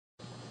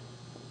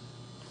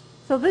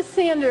So this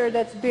sander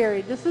that's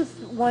buried, this is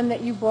one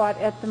that you bought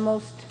at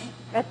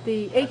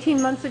the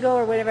 18 months ago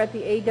or whatever at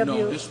the AW?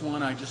 No, this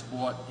one I just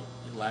bought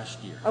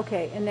last year.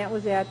 Okay, and that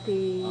was at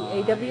the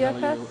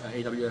AWFS?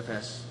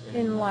 AWFS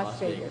In Las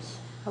Vegas.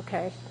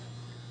 Okay.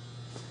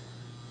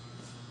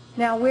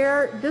 Now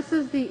this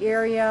is the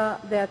area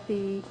that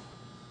the...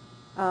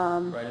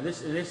 right, in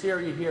this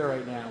area here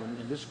right now,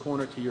 in this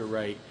corner to your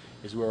right,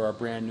 is where our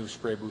brand new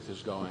spray booth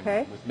is going,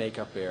 okay, with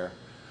makeup air.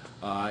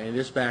 In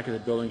this back of the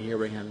building here,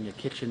 we're having a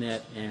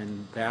kitchenette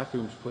and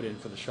bathrooms put in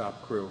for the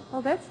shop crew. Oh,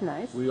 that's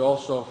nice. We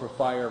also, for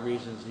fire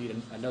reasons, need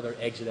another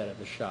exit out of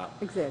the shop.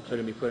 Exactly. So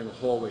we're going to be putting a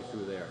hallway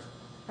through there.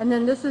 And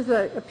then this is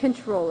a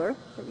pinch roller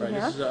that you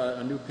have. This is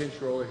a new pinch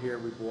roller here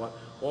we bought.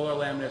 All our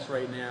laminates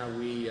right now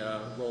we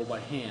roll by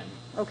hand.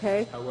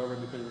 Okay. However,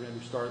 because we're going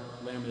to start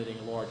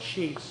laminating large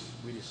sheets,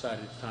 we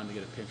decided it's time to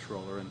get a pinch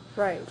roller. And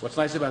right. What's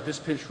nice about this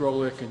pinch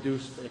roller, it can do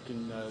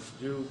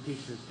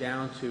pieces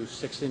down to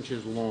 6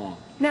 inches long.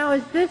 Now,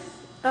 is this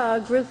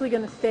grizzly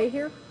going to stay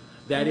here?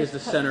 That is the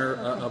center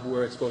of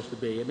where it's supposed to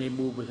be. It may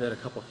move within a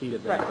couple feet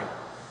of that. Right.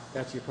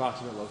 That's the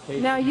approximate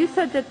location. Now, you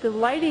said that the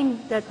lighting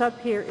that's up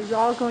here is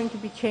all going to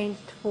be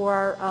changed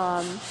for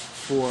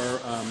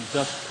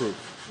dust proof.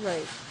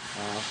 Right.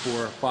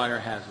 For fire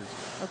hazards.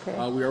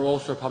 Okay. We are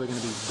also probably going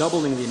to be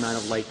doubling the amount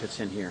of light that's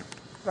in here.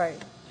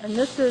 Right. And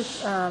this is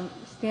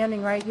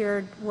standing right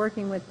here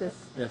working with this.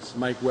 That's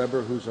Mike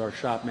Weber, who's our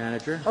shop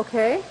manager.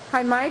 Okay.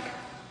 Hi, Mike.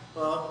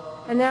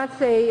 And that's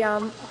a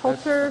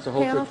Holzer That's a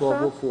panel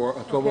Holzer saw?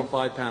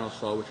 1205 panel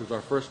saw, which was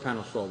our first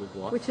panel saw we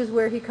bought. Which is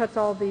where he cuts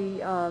all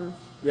the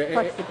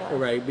plexiglass.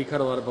 Right. We cut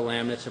a lot of the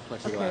laminates and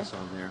plexiglass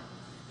on there.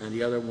 And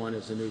the other one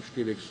is a new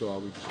Stribig saw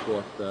we just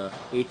bought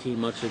 18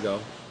 months ago.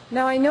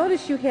 Now, I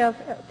notice you have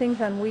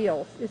things on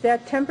wheels. Is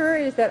that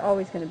temporary, or is that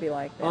always going to be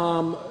like that?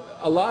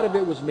 A lot of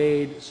it was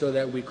made so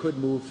that we could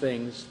move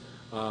things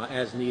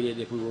as needed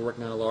if we were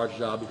working on a large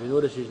job. If you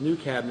notice these new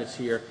cabinets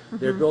here,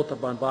 they're built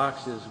up on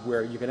boxes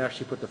where you can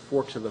actually put the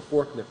forks of the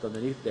forklift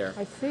underneath there.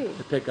 I see.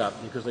 To pick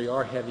up, because they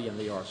are heavy and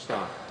they are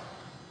stock.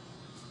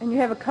 And you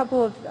have a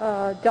couple of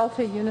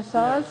Delta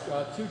unisaws?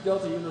 Yeah, 2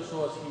 Delta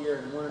unisaws here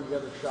and one in the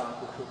other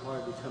shop, which will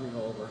probably be coming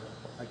over.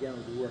 Again,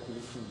 we'll be working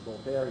in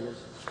both areas.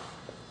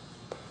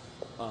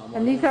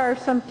 And these are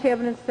some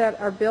cabinets that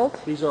are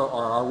built? These are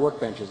our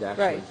workbenches,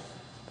 actually. Right.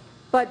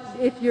 But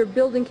if you're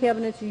building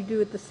cabinets, you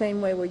do it the same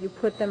way, where you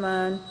put them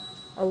on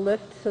a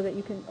lift so that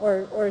you can,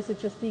 or is it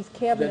just these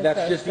cabinets?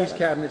 That's just these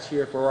cabinets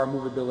here for our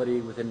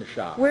movability within the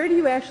shop. Where do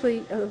you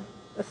actually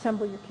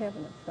assemble your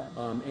cabinets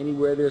then?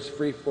 Anywhere there's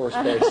free floor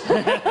space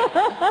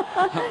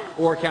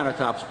or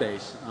countertop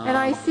space. And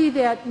I see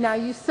that now.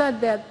 You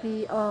said that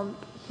the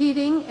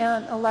heating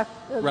and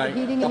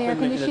heating and air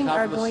conditioning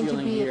are going to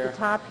be at the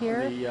top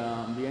here.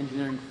 The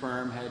engineering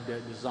firm had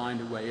designed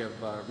a way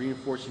of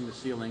reinforcing the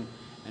ceiling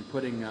and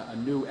putting a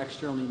new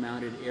externally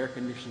mounted air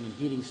conditioning and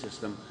heating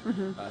system.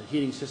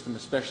 Heating system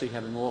especially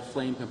having all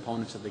flame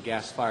components of the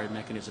gas-fired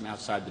mechanism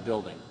outside the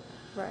building.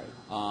 Right.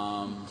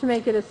 To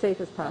make it as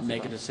safe as possible.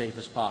 Make it as safe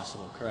as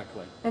possible,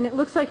 correctly. And it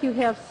looks like you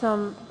have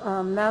some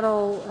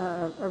metal,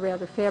 or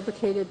rather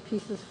fabricated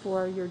pieces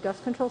for your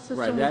dust control system.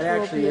 Right, that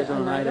actually is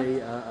on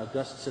a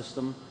dust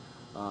system.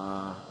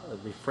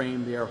 The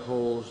frame there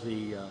holds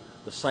the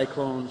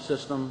cyclone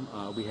system.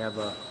 We have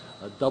a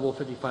double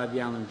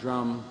 55-gallon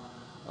drum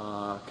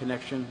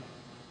connection,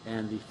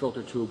 and the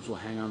filter tubes will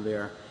hang on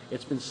there.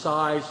 It's been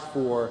sized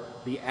for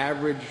the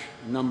average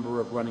number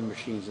of running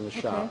machines in the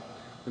shop.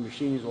 The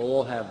machines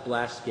all have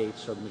blast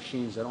gates, so the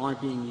machines that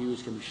aren't being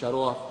used can be shut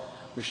off.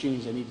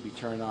 Machines that need to be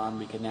turned on,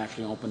 we can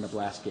actually open the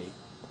blast gate.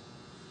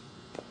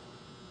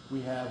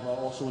 We have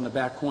also in the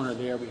back corner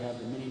there, we have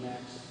the Minimax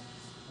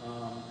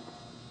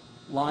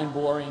line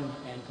boring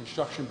and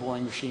construction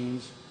boring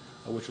machines,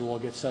 which will all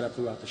get set up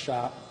throughout the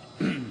shop.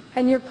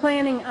 And you're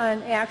planning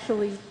on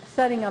actually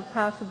setting up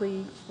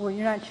possibly, well,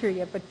 you're not sure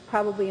yet, but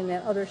probably in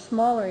that other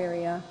smaller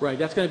area. Right,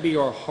 that's going to be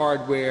our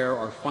hardware,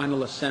 our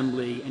final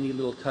assembly, any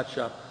little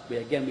touch-up.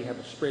 Again, we have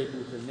a spray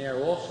booth in there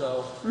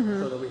also,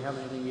 so that we have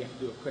anything we have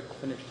to do a quick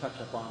finish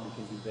touch-up on, we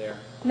can do there.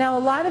 Now, a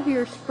lot of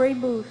your spray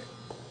booth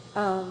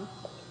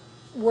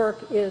work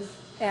is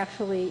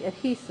actually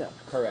adhesive.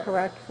 Correct.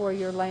 Correct, for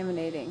your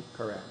laminating.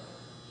 Correct.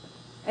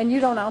 And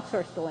you don't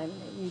outsource the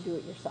laminating, you do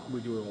it yourself.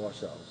 We do it all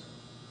ourselves.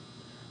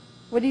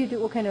 What do you do?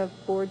 What kind of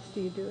boards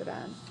do you do it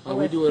on?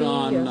 We do it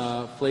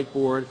on flake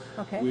board.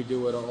 Okay. We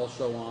do it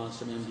also on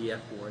some MDF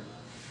board.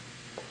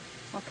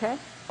 Okay.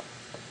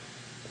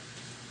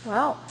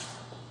 Well,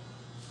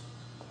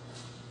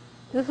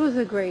 this was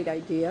a great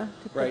idea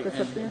to put this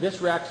up there.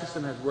 This rack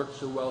system has worked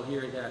so well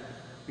here that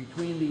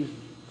between these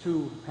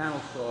 2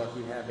 panel saws,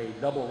 we have a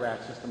double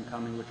rack system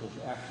coming, which will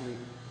actually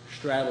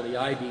straddle the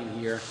I-beam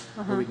here,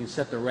 where we can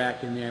set the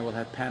rack in there. We'll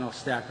have panels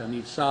stacked on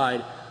each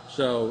side,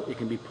 so it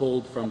can be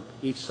pulled from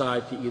each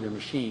side to either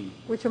machine.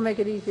 Which will make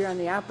it easier on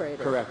the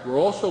operator. Correct. We're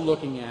also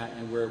looking at,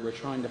 and we're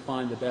trying to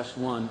find the best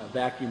one, a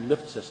vacuum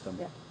lift system,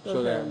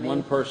 so that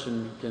one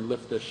person can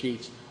lift the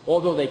sheets.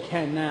 Although they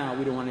can now,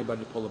 we don't want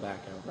anybody to pull the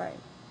back out. Right.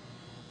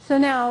 So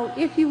now,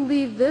 if you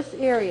leave this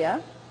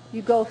area,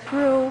 you go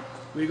through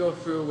We go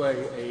through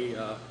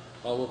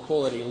we'll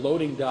call it a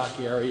loading dock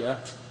area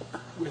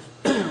with,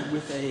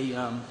 with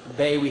a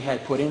bay we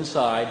had put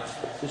inside.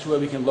 This is where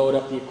we can load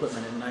up the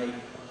equipment at night.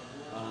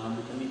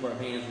 We can leave our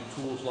vans with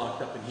tools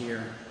locked up in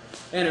here.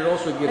 And it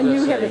also gives us And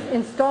you have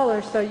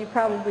installers, so you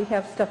probably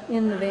have stuff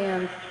in the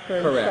van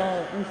for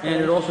correct. installation.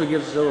 And it also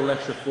gives us a little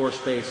extra floor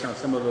space on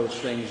some of those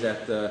things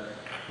that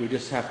we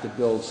just have to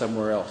build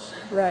somewhere else.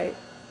 Right.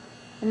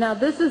 And now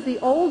this is the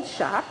old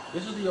shop.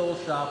 This is the old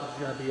shop. It's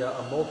going to be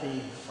a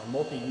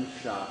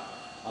multi-use shop.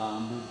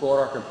 We brought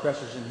our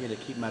compressors in here to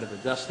keep them out of the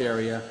dust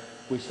area.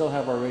 We still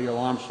have our radial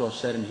arm saw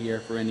set in here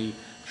for any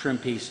trim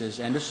pieces.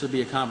 And this will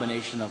be a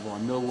combination of our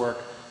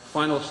millwork,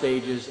 final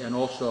stages, and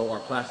also our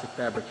plastic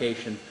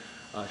fabrication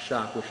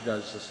shop, which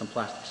does some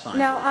plastic signs.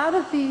 Now, out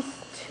of these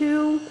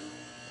two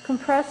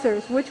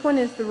compressors, which one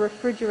is the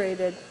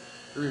refrigerated?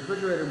 The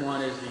refrigerated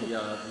one is the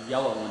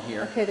yellow one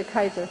here. Okay, the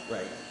Kaiser.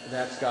 Right.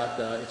 That's got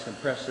its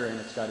compressor and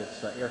it's got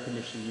its air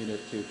conditioning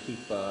unit to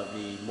keep the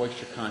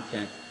moisture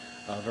content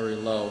very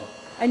low.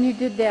 And you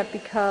did that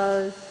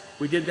because?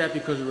 We did that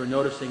because we were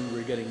noticing we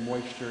were getting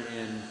moisture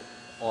in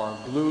our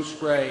glue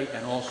spray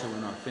and also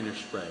in our finish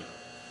spray.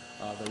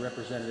 The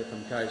representative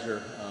from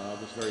Kaiser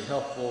was very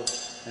helpful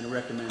and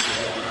recommended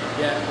what we could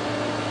get.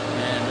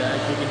 And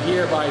as you can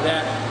hear by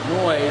that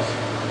noise,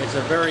 it's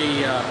a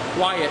very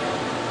quiet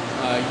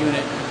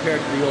unit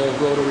compared to the old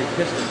rotary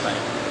piston type.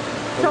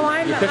 So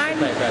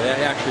that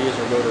actually is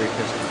a rotary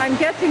piston. I'm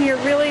guessing you're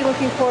really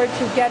looking forward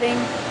to getting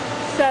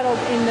settled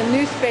in the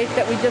new space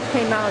that we just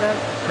came out of.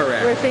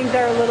 Correct. Where things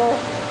are a little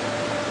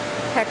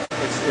hectic.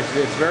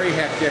 It's very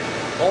hectic.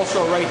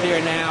 Also right there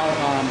now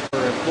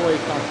for employee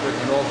comfort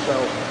and also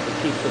it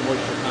keeps the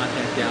moisture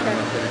content down in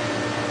our finish.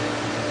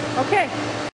 Okay.